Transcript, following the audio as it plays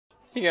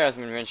Hey guys,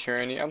 I'm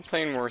AdventureAndy. I'm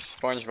playing more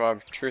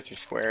Spongebob Truth or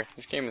Square.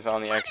 This game is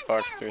on the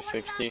Xbox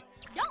 360.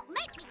 Don't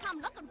make me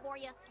come looking for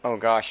you. Oh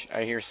gosh,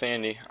 I hear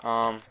Sandy.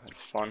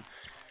 It's fun.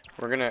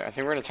 I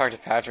think we're gonna talk to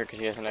Patrick because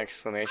he has an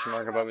exclamation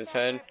mark above his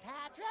head.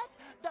 Patrick,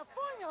 the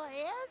formula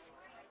is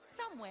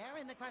somewhere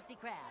in the Krusty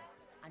Krab.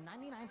 I'm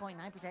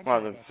 99.9% Wow,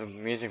 sure. the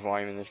music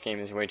volume in this game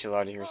is way too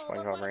loud to hear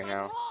SpongeBob right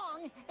now.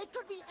 Wrong. It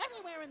could be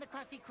anywhere in the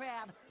Krusty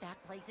Krab.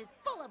 That place is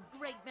full of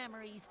great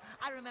memories.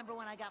 I remember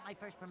when I got my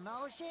first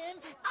promotion.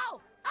 Oh!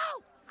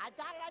 I've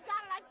got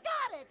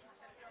it!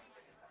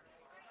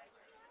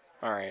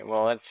 Alright,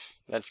 well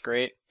that's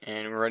great,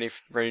 and we're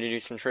ready to do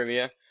some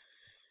trivia.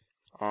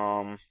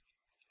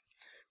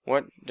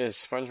 What does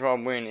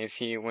SpongeBob win if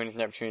he wins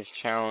Neptune's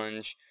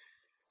challenge?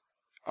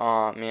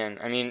 Man,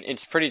 I mean,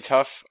 it's pretty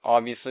tough.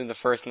 Obviously, the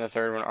first and the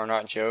third one are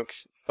not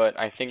jokes, but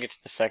I think it's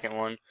the second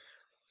one.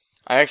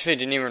 I actually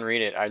didn't even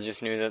read it. I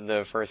just knew that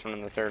the first one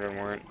and the third one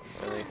weren't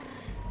really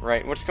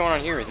right. What's going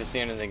on here? Is this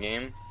the end of the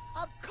game?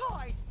 Of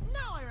course!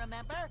 Now I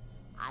remember.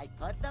 I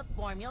put the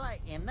formula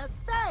in the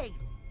safe.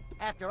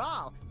 After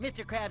all,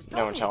 Mr. Krabs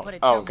told me to put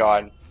it somewhere. Oh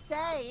god.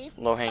 Safe.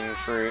 Low-hanging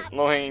fruit.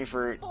 Low-hanging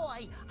fruit.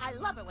 Boy, I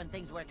love it when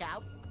things work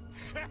out.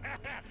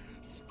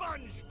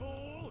 Sponge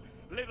fool!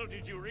 Little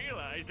did you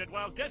realize that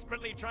while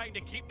desperately trying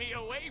to keep me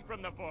away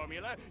from the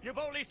formula, you've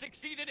only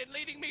succeeded in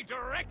leading me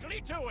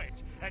directly to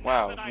it. And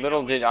wow,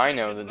 little did I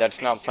know that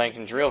that's not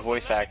Plankton's real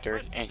voice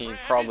actor, and he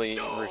probably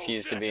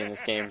refused to be in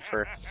this game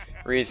for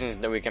reasons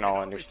that we can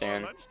all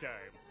understand.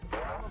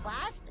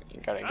 You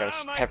gotta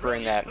pepper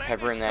in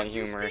that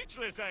humor.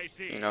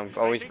 You know,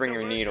 always bring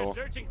your needle.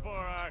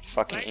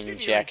 Fucking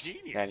inject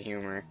that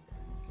humor.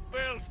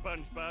 Well,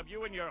 SpongeBob,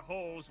 you and your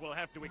holes will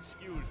have to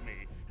excuse me.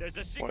 There's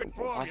a secret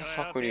Why formula the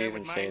fuck out would you there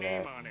even with my say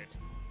name that? on it.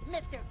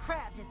 Mr.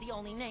 Krabs is the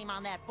only name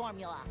on that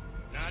formula.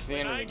 This is the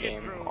end of the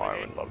game. Oh,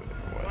 I would love it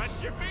if it was.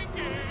 Watch your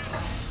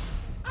fingers!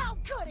 Oh,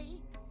 goody!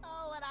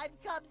 Oh, and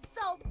I've come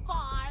so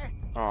far.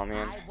 Oh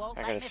man, won't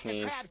I let gotta Mr.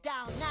 sneeze. Krabs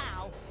down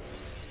now.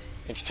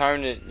 It's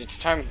time.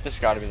 This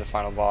gotta be the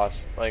final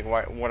boss. Like,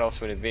 what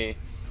else would it be?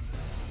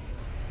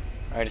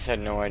 I just had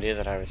no idea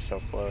that I was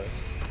so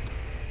close.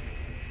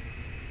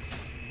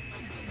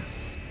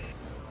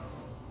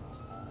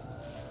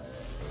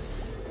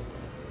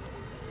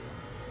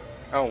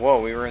 Oh,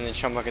 whoa, we were in the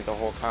chum bucket the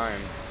whole time.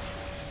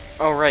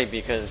 Oh, right,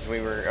 because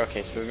we were...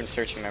 Okay, so we've been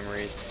searching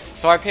memories.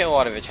 So I pay a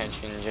lot of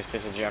attention, just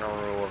as a general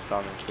rule of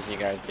thumb, in case you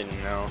guys didn't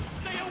know.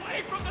 Stay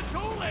away from the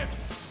tulips!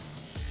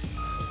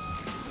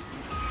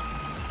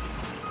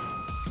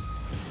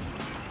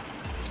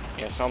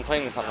 Yeah, so I'm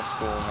playing this on a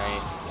school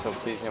night, so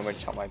please nobody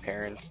tell my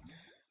parents.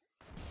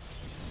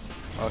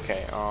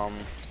 Okay,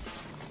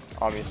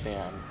 obviously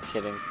I'm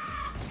kidding.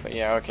 But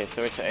yeah, okay,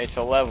 so it's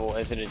a level.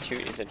 Is it a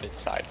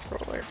side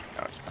scroller?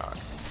 No, it's not.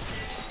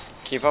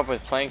 Keep up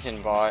with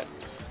Plankton Bot.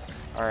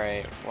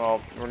 Alright, well,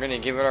 we're gonna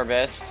give it our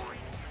best.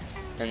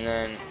 And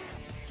then,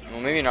 well,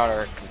 maybe not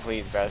our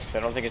complete best, because I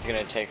don't think it's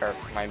gonna take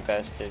my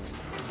best to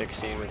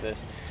succeed with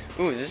this.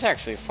 Ooh, this is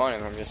actually fun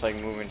if I'm just like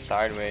moving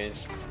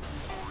sideways.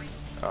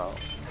 Oh.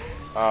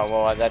 Oh,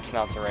 well, that's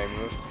not the right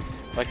move.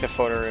 Like the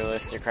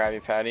photorealistic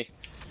Krabby Patty.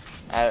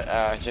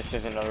 Just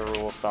as another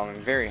rule of thumb, I'm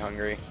very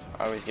hungry.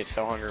 I always get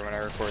so hungry when I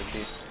record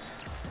these.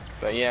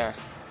 But yeah.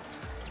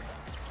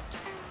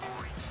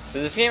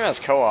 So this game has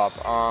co-op,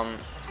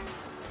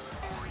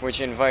 which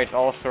invites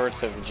all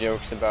sorts of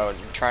jokes about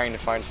trying to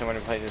find someone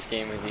to play this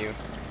game with you.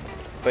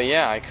 But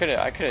yeah, I could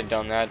have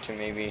done that to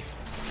maybe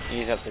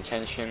ease up the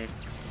tension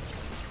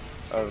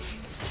of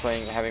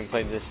having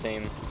played this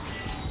same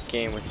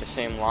game with the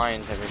same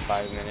lines every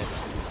 5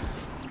 minutes.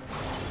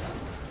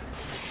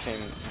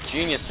 Same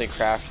geniusly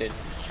crafted.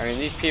 I mean,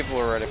 these people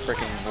were at a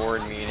freaking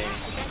board meeting,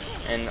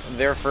 and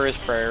their first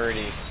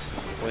priority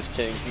was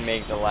to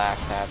make the laugh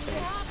happen.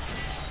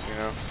 You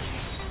know,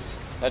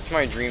 that's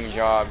my dream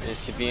job, is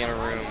to be in a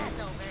room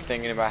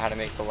thinking about how to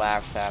make the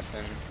laughs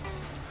happen.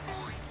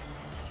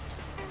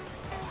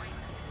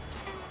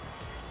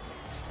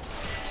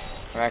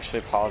 I'm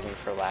actually pausing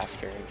for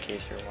laughter, in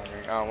case you're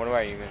wondering. Oh, what do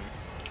I even...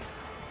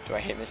 Do I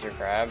hit Mr.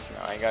 Krabs?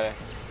 No, I gotta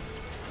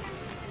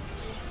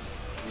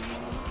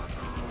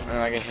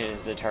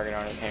hit the target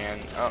on his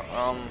hand. Yeah,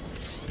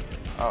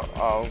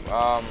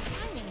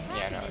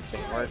 no, it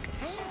didn't work.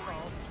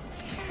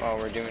 Well,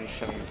 we're doing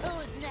some...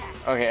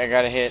 Okay, I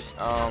gotta hit,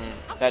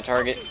 that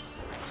target.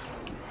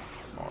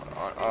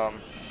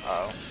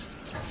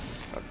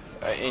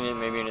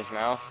 Maybe in his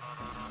mouth.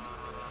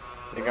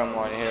 I think I'm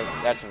going to hit him.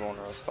 That's a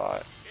vulnerable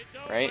spot.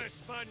 Right?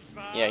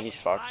 Yeah, he's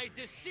fucked.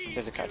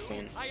 There's a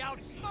cutscene.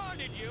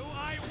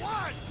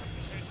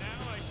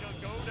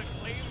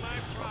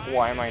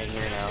 Why am I in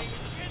here now?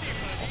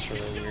 That's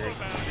really weird.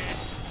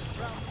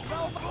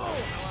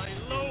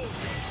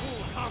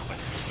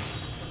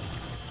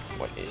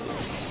 What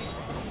is...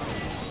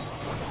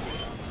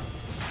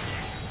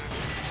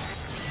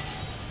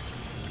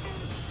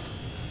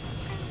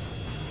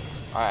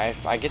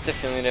 I get the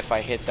feeling if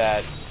I hit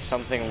that,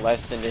 something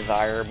less than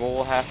desirable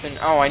will happen.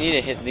 Oh, I need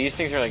to hit... These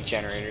things are like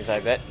generators, I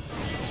bet.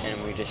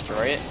 And we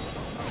destroy it.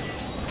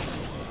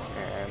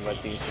 And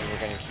but these things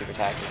are going to keep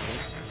attacking me.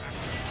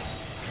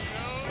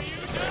 Let's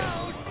just go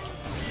ahead.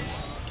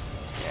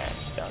 Yeah,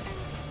 it's done.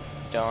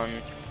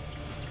 Done.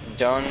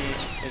 Done,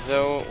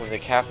 though, with a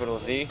capital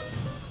Z.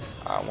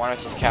 Why not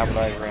just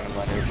capitalize random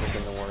letters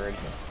within the word?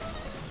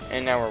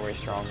 And now we're way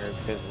stronger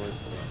because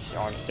we're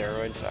on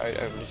steroids,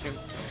 I would assume.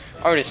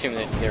 I would assume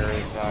that there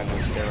is no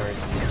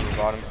steroids in the Bikini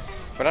Bottom.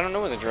 But I don't know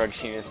what the drug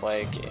scene is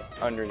like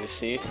under the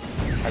sea.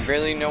 I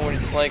barely know what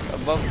it's like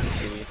above the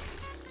sea.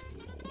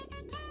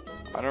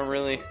 I don't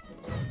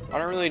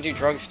really do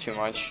drugs too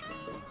much.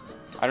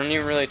 I don't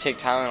even really take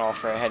Tylenol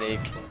for a headache.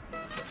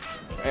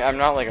 I'm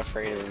not like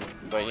afraid of them,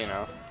 but you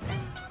know.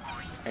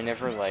 I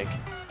never like,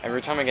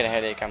 every time I get a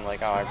headache, I'm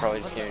like, oh, I probably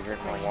just need to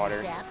drink more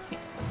water.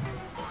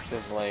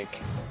 Because, like,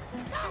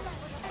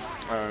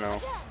 I don't know.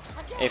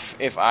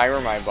 If I were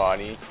my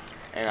body,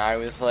 and I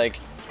was like,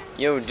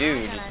 yo,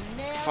 dude,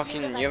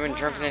 fucking, you haven't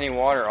drunk any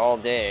water all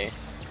day.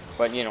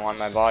 But, you know, on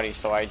my body,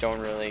 so I'm not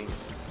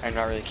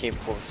really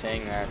capable of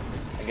saying that.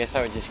 I guess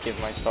I would just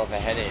give myself a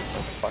headache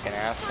like a fucking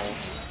asshole.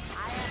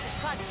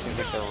 Seems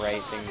like the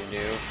right thing to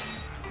do.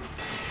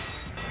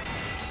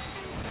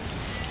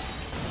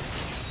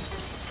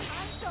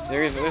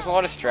 There's a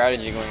lot of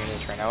strategy going into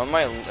this right now.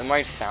 It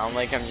might sound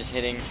like I'm just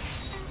hitting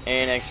A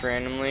and X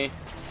randomly,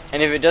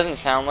 and if it doesn't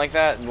sound like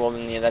that, well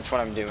then yeah, that's what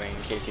I'm doing.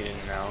 In case you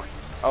didn't know.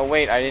 Oh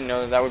wait, I didn't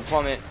know that would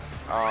plummet.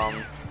 How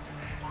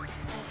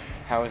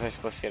was I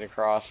supposed to get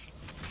across?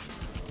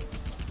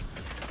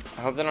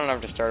 I hope that I don't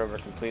have to start over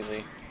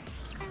completely.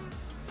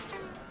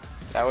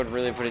 That would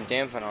really put a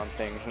dampen on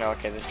things. No,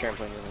 okay, this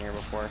trampoline wasn't here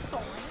before.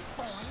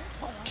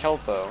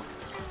 Kelpo.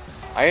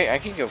 I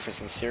could go for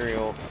some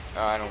cereal.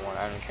 I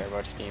don't care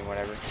about Steam,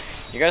 whatever.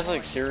 You guys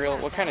like cereal?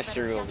 What kind of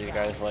cereal do you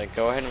guys like?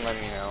 Go ahead and let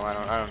me know. I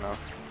don't know.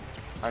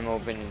 I'm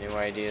open to new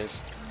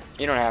ideas.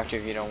 You don't have to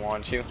if you don't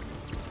want to.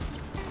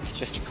 It's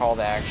just a call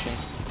to action.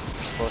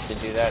 You're supposed to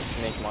do that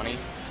to make money.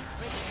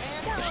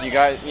 If you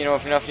guys, you know,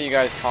 if enough of you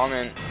guys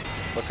comment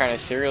what kind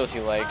of cereals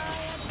you like,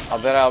 I'll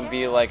bet I'll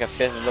be like a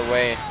fifth of the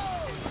way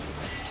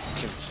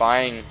to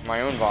buying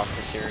my own box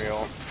of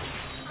cereal.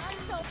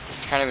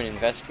 It's kind of an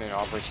investment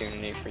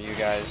opportunity for you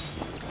guys,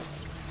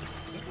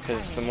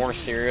 because the more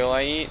cereal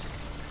I eat,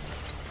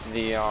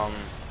 the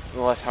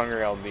less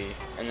hungry I'll be,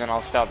 and then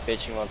I'll stop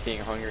bitching about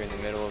being hungry in the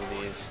middle of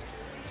these.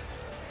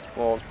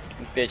 Well,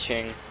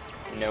 bitching,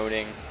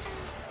 noting,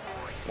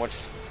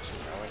 it's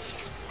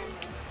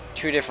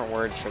two different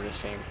words for the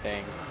same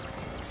thing.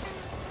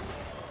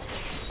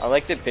 I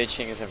like that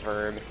bitching is a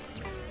verb.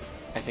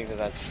 I think that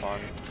that's fun.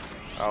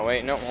 Oh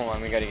wait, no, hold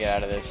on, we gotta get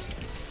out of this.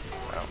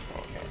 Oh,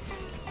 okay.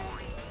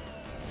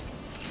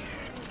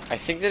 I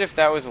think that if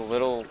that was a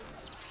little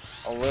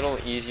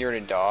easier to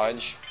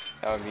dodge,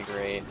 that would be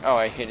great. Oh,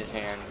 I hit his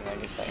hand, and I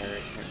guess I hurt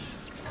him.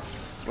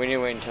 We need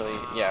to wait until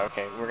he, yeah,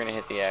 okay, we're gonna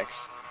hit the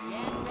X.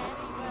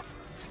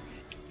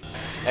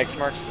 X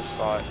marks the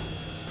spot.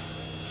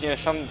 So, you know,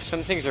 some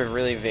things are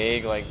really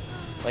vague, like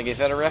is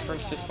that a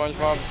reference to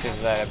Spongebob? Because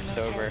of that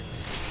episode where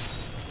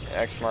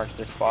X marked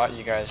the spot,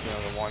 you guys know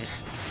the one.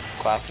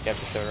 Classic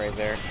episode right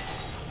there.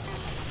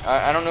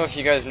 I don't know if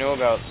you guys know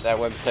about that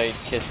website,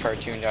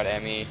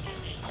 kisscartoon.me,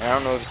 and I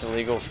don't know if it's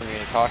illegal for me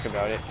to talk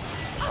about it,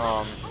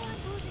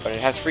 but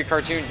it has free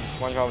cartoons, and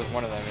SpongeBob is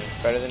one of them, and it's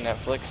better than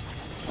Netflix,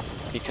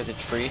 because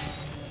it's free,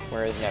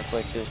 whereas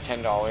Netflix is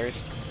 $10,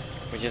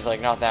 which is,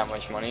 like, not that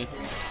much money,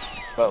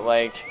 but,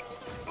 like,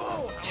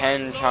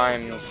 10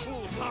 times,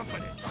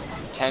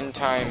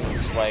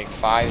 like,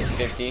 5 is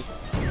 50,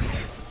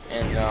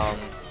 and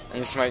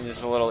this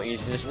is a little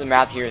easy. The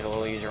math here is a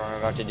little easier what I'm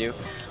about to do.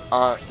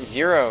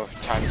 0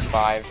 times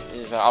 5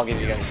 is. I'll give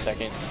you guys a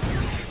second.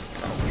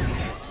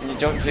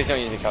 Please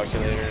don't use a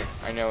calculator.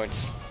 I know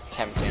it's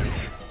tempting,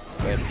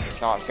 but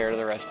it's not fair to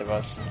the rest of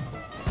us.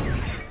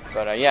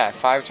 But yeah,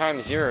 5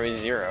 times 0 is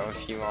 0.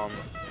 If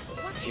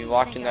you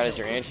locked in that as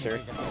your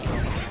answer,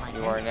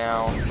 you are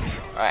now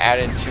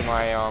added to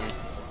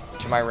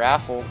my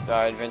raffle,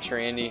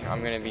 AdventureAndy.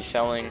 I'm gonna be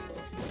selling.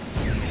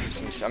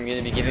 I'm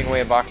gonna be giving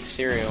away a box of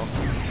cereal.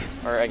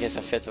 Or I guess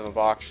a fifth of a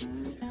box.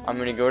 I'm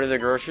gonna go to the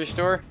grocery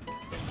store,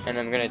 and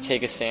I'm gonna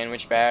take a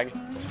sandwich bag,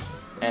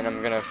 and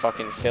I'm gonna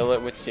fucking fill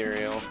it with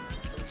cereal.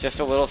 Just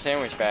a little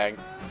sandwich bag.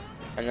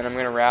 And then I'm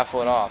gonna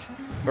raffle it off.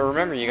 But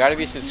remember, you gotta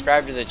be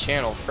subscribed to the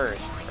channel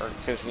first,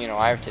 because, you know,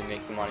 I have to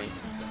make the money.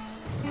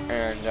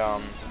 And,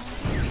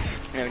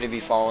 you have to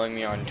be following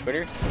me on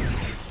Twitter,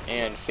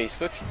 and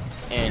Facebook,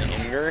 and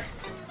Imgur,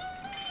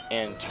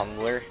 and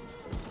Tumblr.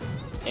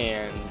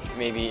 And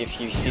maybe if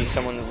you see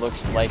someone that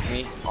looks like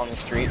me on the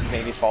street,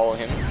 maybe follow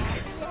him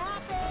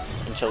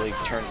until he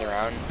turns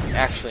around.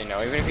 Actually,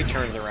 no, even if he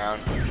turns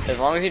around, as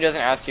long as he doesn't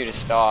ask you to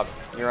stop,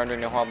 you're under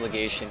no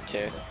obligation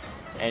to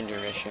end your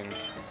mission.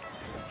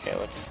 Okay,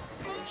 let's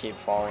keep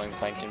following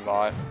Plankton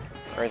Bot,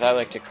 or as I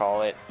like to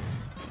call it,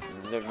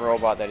 the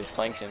robot that is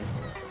Plankton.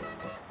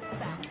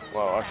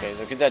 Whoa, okay,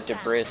 look at that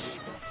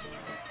debris.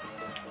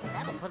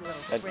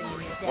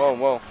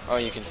 Whoa, oh,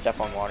 you can step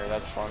on water,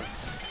 that's fun.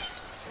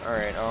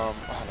 Alright, oh,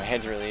 my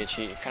head's really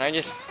itchy. Can I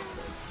just...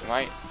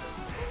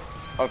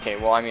 Okay,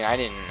 well, I mean, I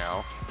didn't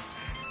know.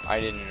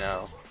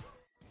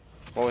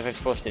 What was I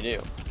supposed to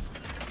do?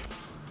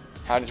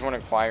 How does one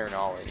acquire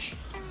knowledge?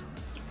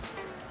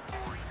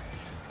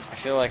 I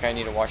feel like I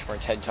need to watch more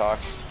TED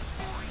Talks.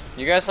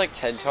 You guys like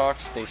TED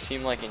Talks? They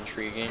seem like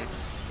intriguing,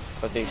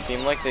 but they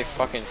seem like they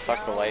fucking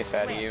suck the life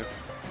out of you.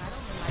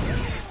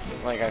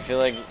 Like, I feel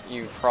like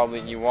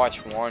you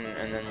watch one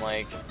and then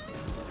like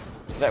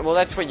well,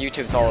 that's what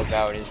YouTube's all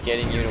about, is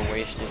getting you to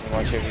waste as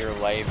much of your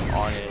life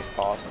on it as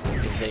possible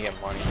because they get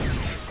money.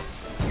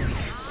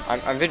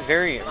 I've been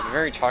very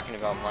talking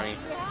about money,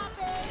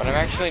 but I'm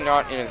actually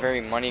not in a very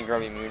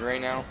money-grubby mood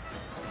right now.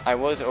 I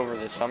was over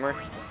the summer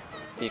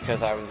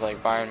because I was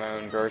like buying my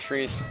own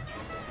groceries,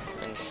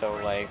 and so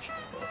like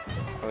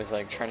I was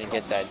like trying to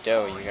get that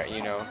dough.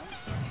 You know,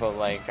 but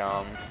like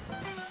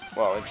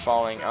well, it's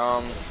falling.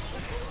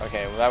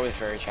 Okay, well that was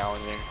very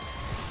challenging.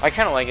 I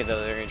kind of like it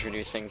though, they're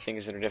introducing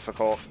things that are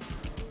difficult.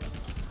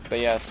 But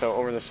yeah, so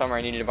over the summer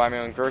I needed to buy my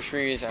own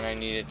groceries and I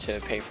needed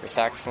to pay for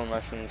saxophone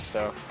lessons,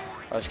 so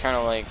I was kind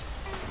of like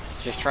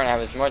just trying to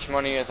have as much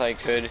money as I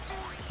could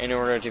in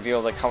order to be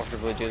able to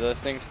comfortably do those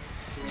things.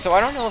 So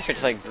I don't know if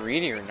it's like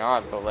greedy or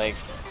not, but like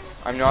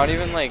I'm not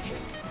even like,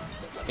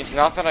 it's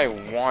not that I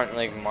want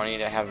like money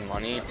to have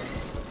money.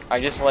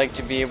 I just like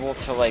to be able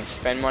to like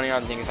spend money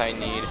on things I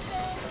need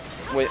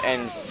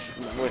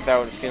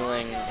without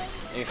feeling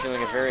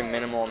a very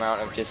minimal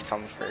amount of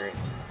discomfort.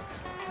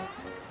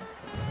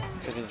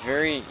 Because it's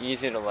very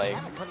easy to like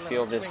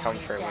feel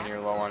discomfort when you're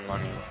low on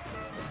money.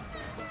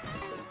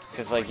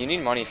 Because like you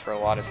need money for a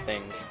lot of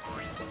things.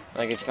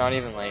 Like it's not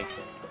even like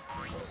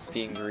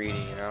being greedy,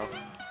 you know?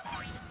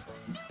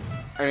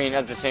 I mean,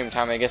 at the same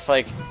time, I guess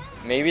like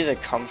maybe the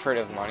comfort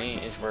of money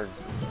is where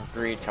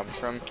greed comes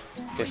from.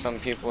 Because some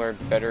people are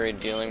better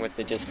at dealing with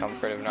the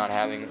discomfort of not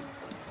having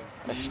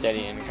a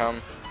steady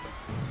income.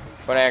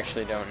 But I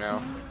actually don't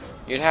know.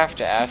 You'd have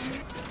to ask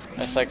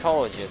a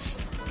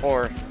psychologist,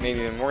 or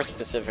maybe even more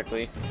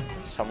specifically,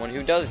 someone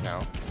who does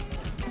know.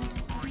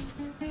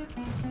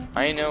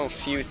 I know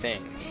few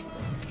things.